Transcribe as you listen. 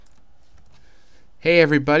Hey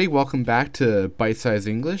everybody, welcome back to Bite Size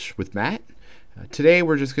English with Matt. Today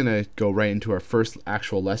we're just going to go right into our first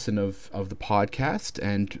actual lesson of the podcast,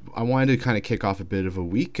 and I wanted to kind of kick off a bit of a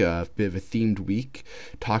week, a bit of a themed week,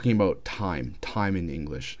 talking about time in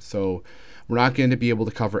English. So we're not going to be able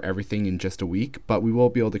to cover everything in just a week, but we will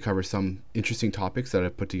be able to cover some interesting topics that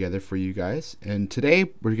I've put together for you guys. And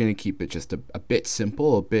today we're going to keep it just a bit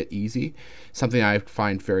simple, a bit easy, something I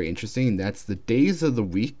find very interesting, and that's the days of the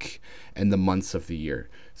week and the months of the year.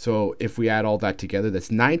 So if we add all that together,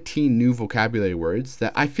 that's 19 new vocabulary words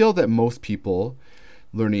that I feel that most people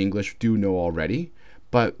learning English do know already.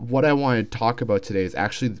 But what I want to talk about today is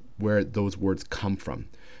actually where those words come from.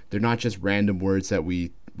 They're not just random words that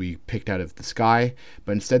we picked out of the sky,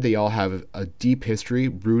 but instead they all have a deep history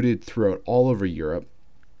rooted throughout all over Europe,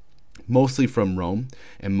 mostly from Rome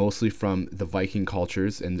and mostly from the Viking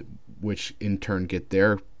cultures, and which in turn get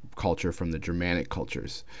their culture from the Germanic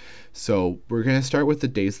cultures. So we're going to start with the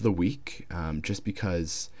days of the week, just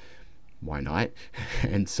because why not?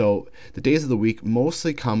 And so the days of the week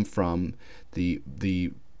mostly come from the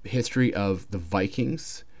history of the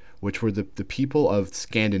Vikings, which were the people of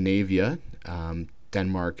Scandinavia,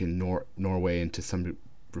 Denmark and Norway, and to some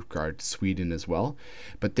regard Sweden as well,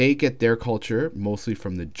 but they get their culture mostly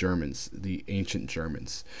from the Germans, the ancient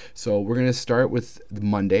Germans. So we're going to start with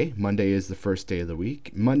Monday. Monday is the first day of the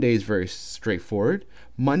week. Monday is very straightforward.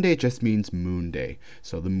 Monday just means moon day,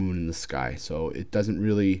 so the moon in the sky. So it doesn't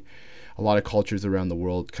really, a lot of cultures around the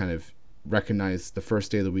world kind of recognize the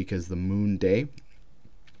first day of the week as the moon day.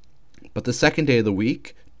 But the second day of the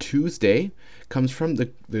week, Tuesday, comes from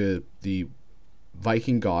the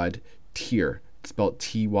Viking god Tyr, spelled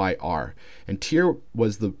Tyr. And Tyr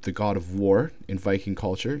was the god of war in Viking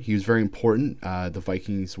culture. He was very important. The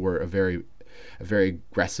Vikings were a very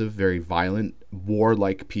aggressive, very violent,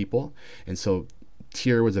 warlike people, and so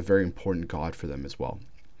Tyr was a very important god for them as well.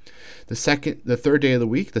 The third day of the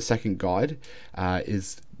week, the second god,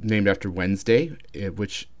 is named after Wednesday,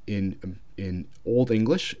 which in Old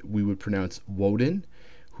English we would pronounce Woden,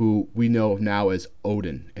 who we know now as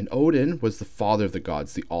Odin. And Odin was the father of the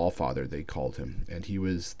gods, the All-Father, they called him. And he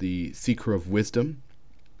was the seeker of wisdom.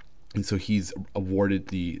 And so he's awarded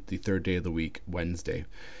the third day of the week, Wednesday.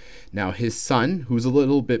 Now his son, who's a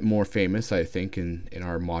little bit more famous, I think, in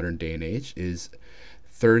our modern day and age, is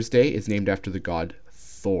Thursday, is named after the god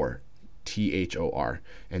Thor, Thor.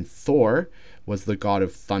 And Thor was the god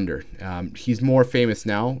of thunder. He's more famous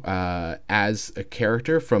now as a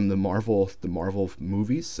character from the Marvel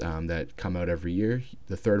movies that come out every year.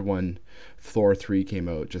 The third one, Thor 3, came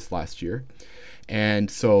out just last year.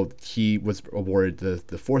 And so he was awarded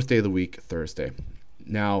the fourth day of the week, Thursday.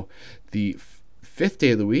 Now, the fifth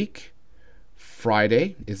day of the week,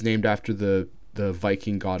 Friday, is named after the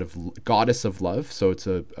Viking goddess of love. So it's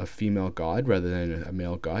a female god rather than a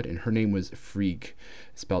male god, and her name was Frigg,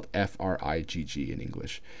 spelled Frigg in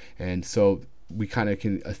English. And so we kind of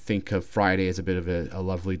can think of Friday as a bit of a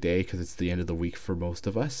lovely day because it's the end of the week for most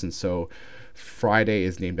of us, and so Friday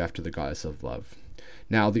is named after the goddess of love.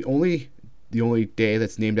 Now the only day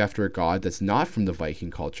that's named after a god that's not from the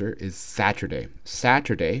Viking culture is Saturday.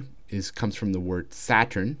 Saturday comes from the word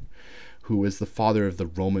Saturn, who was the father of the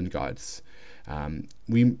Roman gods.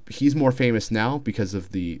 He's more famous now because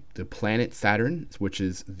of the planet Saturn, which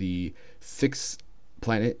is the sixth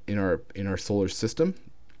planet in our solar system.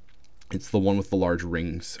 It's the one with the large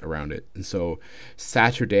rings around it, and so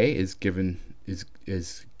Saturday is given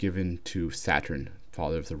to Saturn,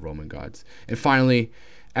 father of the Roman gods. And finally,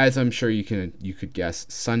 as I'm sure you could guess,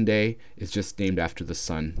 Sunday is just named after the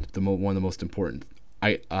sun, one of the most important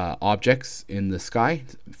objects in the sky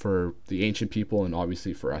for the ancient people and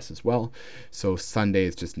obviously for us as well. So Sunday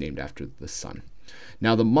is just named after the sun.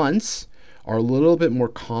 Now the months are a little bit more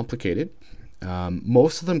complicated.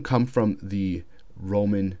 Most of them come from the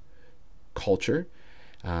Roman culture.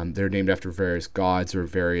 They're named after various gods or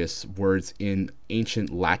various words in ancient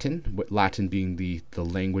Latin, Latin being the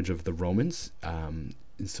language of the Romans. And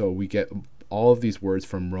so we get all of these words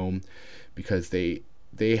from Rome because they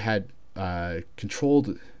had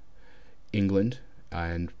controlled England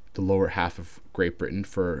and the lower half of Great Britain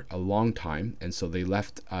for a long time, and so they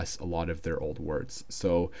left us a lot of their old words.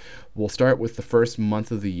 So we'll start with the first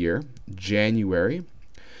month of the year, January.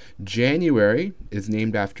 January is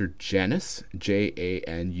named after Janus,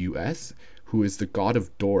 Janus, who is the god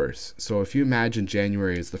of doors. So if you imagine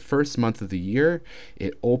January is the first month of the year,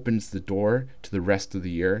 it opens the door to the rest of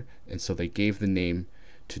the year, and so they gave the name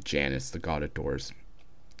to Janus, the god of doors.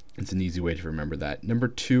 It's an easy way to remember that. Number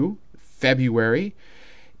 2, February.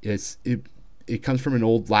 It comes from an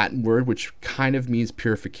old Latin word which kind of means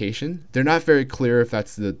purification. They're not very clear if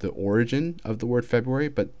that's the origin of the word February,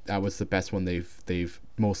 but that was the best one they've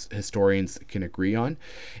most historians can agree on.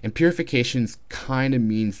 And purification kind of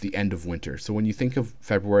means the end of winter. So when you think of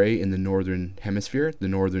February in the northern hemisphere, the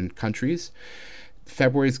northern countries,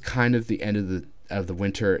 February is kind of the end of the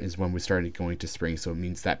winter is when we started going to spring. So it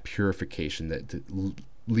means that purification, that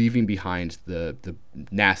leaving behind the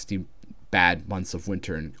nasty bad months of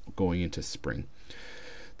winter and going into spring.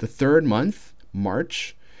 The third month,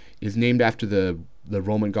 March, is named after the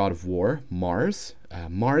Roman god of war, Mars.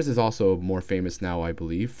 Mars is also more famous now, I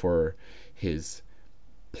believe, for his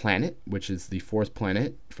planet, which is the fourth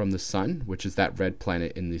planet from the sun, which is that red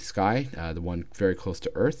planet in the sky, the one very close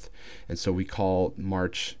to Earth. And so we call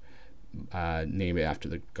March named after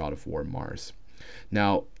the god of war, Mars.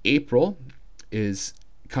 Now, April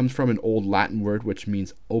comes from an old Latin word which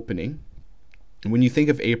means opening. When you think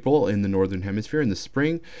of April in the northern hemisphere in the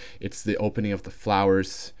spring, it's the opening of the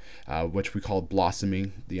flowers, which we call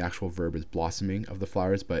blossoming. The actual verb is blossoming of the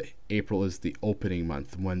flowers, but April is the opening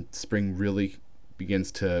month when spring really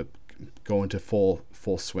begins to go into full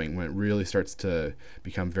swing, when it really starts to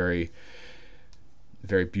become very,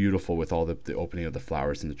 very beautiful with all the opening of the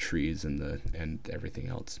flowers and the trees and everything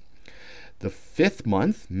else. The fifth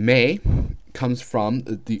month, May, comes from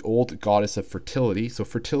the old goddess of fertility. So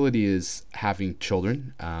fertility is having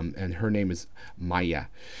children, and her name is Maia,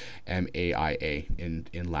 Maia in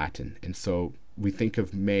Latin. And so we think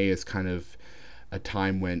of May as kind of a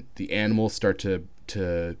time when the animals start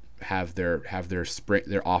to have their spring,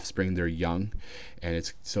 their offspring, their young, and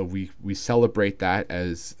it's so we celebrate that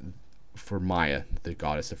as for Maia, the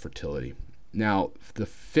goddess of fertility. Now, the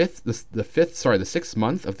sixth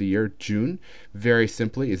month of the year, June, very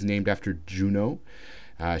simply is named after Juno.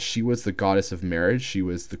 She was the goddess of marriage. She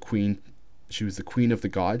was the queen of the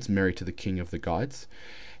gods, married to the king of the gods,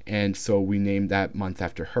 and so we named that month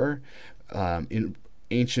after her. In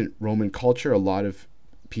ancient Roman culture, a lot of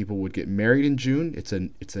people would get married in June. It's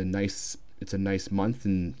a nice month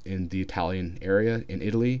in the Italian area, in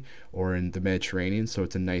Italy, or in the Mediterranean. So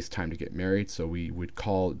it's a nice time to get married. So we would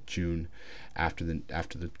call June after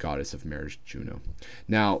the goddess of marriage, Juno.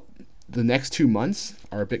 Now, the next 2 months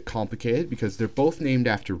are a bit complicated because they're both named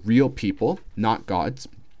after real people, not gods.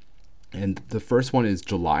 And the first one is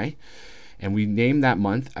July. And we name that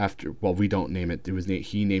month after, well, we don't name it.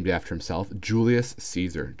 He named it after himself, Julius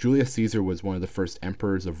Caesar. Julius Caesar was one of the first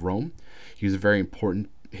emperors of Rome. He was a very important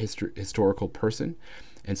historical person.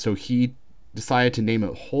 And so he decided to name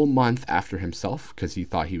a whole month after himself because he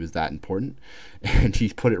thought he was that important. And he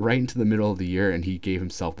put it right into the middle of the year, and he gave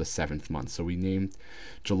himself the 7th month. So we named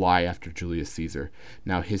July after Julius Caesar.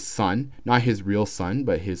 Now his son, not his real son,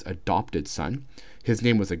 but his adopted son, his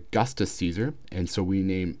name was Augustus Caesar. And so we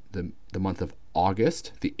named the month of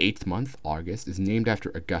August, the 8th month, August, is named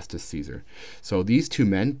after Augustus Caesar. So these two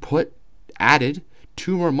men added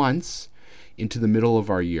 2 more months into the middle of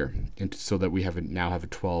our year, and so that we now have a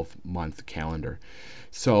 12-month calendar.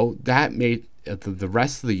 So that made the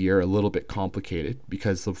rest of the year a little bit complicated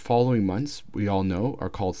because the following months, we all know, are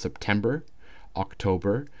called September,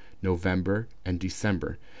 October, November, and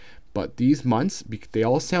December. But these months, they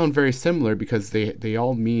all sound very similar because they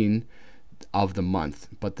all mean of the month.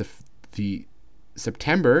 But the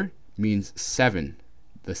September means 7,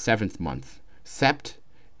 the 7th month. Sept,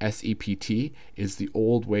 S-E-P-T, is the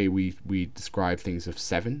old way we describe things of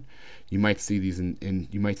 7. You might see these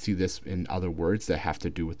you might see this in other words that have to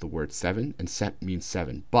do with the word 7, and Sept means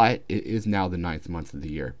 7. But it is now the 9th month of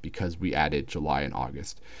the year because we added July and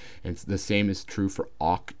August. And the same is true for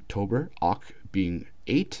October, Oc being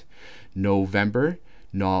 8, November,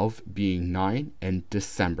 Nov being 9, and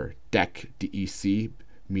December, Dec, D-E-C,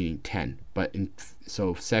 meaning 10.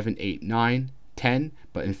 So 7, 8, 9, 10,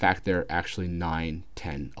 but in fact they're actually 9,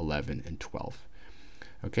 10, 11, and 12.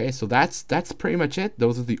 Okay, so that's pretty much it.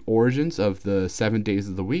 Those are the origins of the 7 days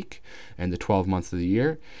of the week and the 12 months of the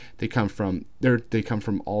year. They come from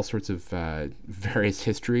all sorts of various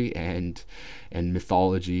history and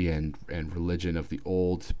mythology and religion of the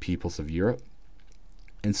old peoples of Europe.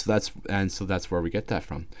 And so that's where we get that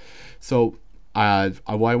from. So what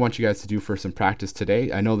I want you guys to do for some practice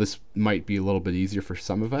today, I know this might be a little bit easier for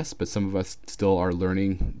some of us, but some of us still are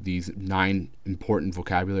learning these 9 important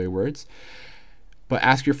vocabulary words. But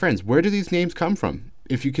ask your friends, where do these names come from?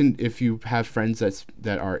 If you have friends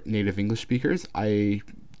that are native English speakers, I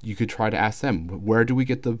you could try to ask them, where do we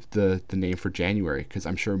get the name for January? Because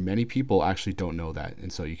I'm sure many people actually don't know that,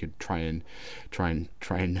 and so you could try and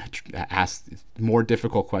ask more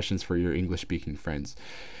difficult questions for your English speaking friends.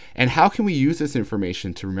 And how can we use this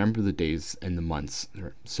information to remember the days and the months?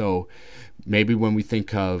 So maybe when we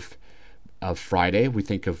think of Friday, we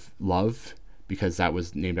think of love because that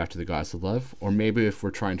was named after the goddess of love. Or maybe if we're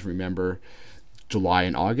trying to remember July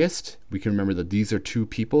and August, we can remember that these are two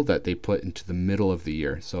people that they put into the middle of the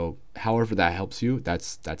year. So however that helps you,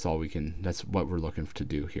 that's what we're looking to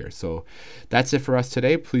do here. So that's it for us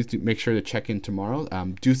today. Please make sure to check in tomorrow.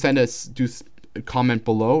 Do comment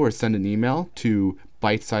below or send an email to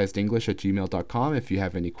bitesizedenglish@gmail.com if you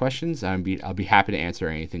have any questions. I'll be happy to answer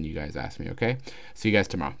anything you guys ask me. Okay, see you guys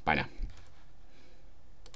tomorrow. Bye now.